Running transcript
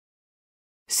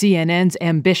CNN's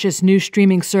ambitious new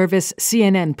streaming service,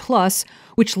 CNN Plus,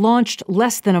 which launched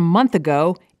less than a month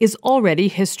ago, is already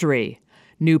history.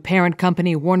 New parent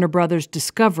company Warner Bros.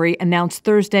 Discovery announced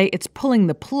Thursday it's pulling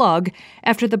the plug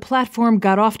after the platform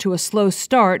got off to a slow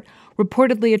start,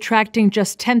 reportedly attracting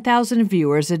just 10,000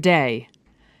 viewers a day.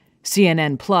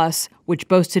 CNN Plus, which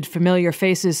boasted familiar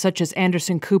faces such as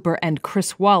Anderson Cooper and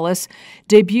Chris Wallace,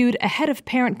 debuted ahead of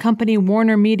parent company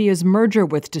Warner Media's merger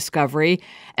with Discovery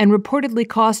and reportedly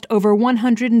cost over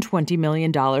 $120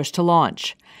 million to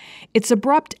launch. Its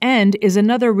abrupt end is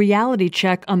another reality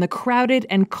check on the crowded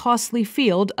and costly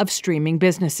field of streaming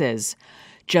businesses.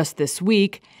 Just this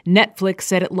week, Netflix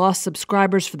said it lost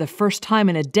subscribers for the first time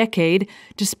in a decade,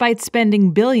 despite spending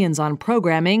billions on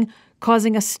programming,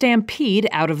 causing a stampede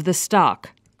out of the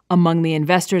stock. Among the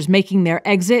investors making their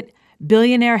exit,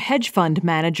 billionaire hedge fund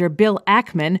manager Bill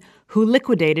Ackman, who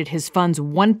liquidated his fund's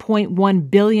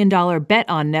 $1.1 billion bet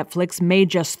on Netflix made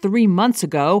just 3 months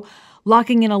ago,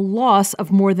 locking in a loss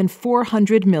of more than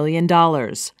 $400 million.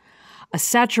 A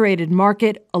saturated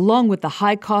market, along with the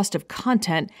high cost of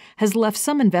content, has left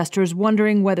some investors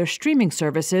wondering whether streaming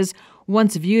services,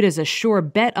 once viewed as a sure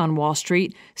bet on Wall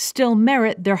Street, still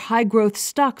merit their high-growth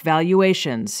stock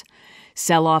valuations.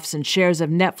 Sell-offs in shares of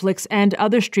Netflix and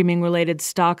other streaming-related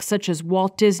stocks such as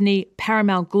Walt Disney,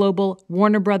 Paramount Global,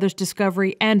 Warner Bros.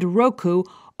 Discovery, and Roku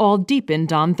all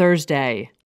deepened on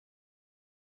Thursday.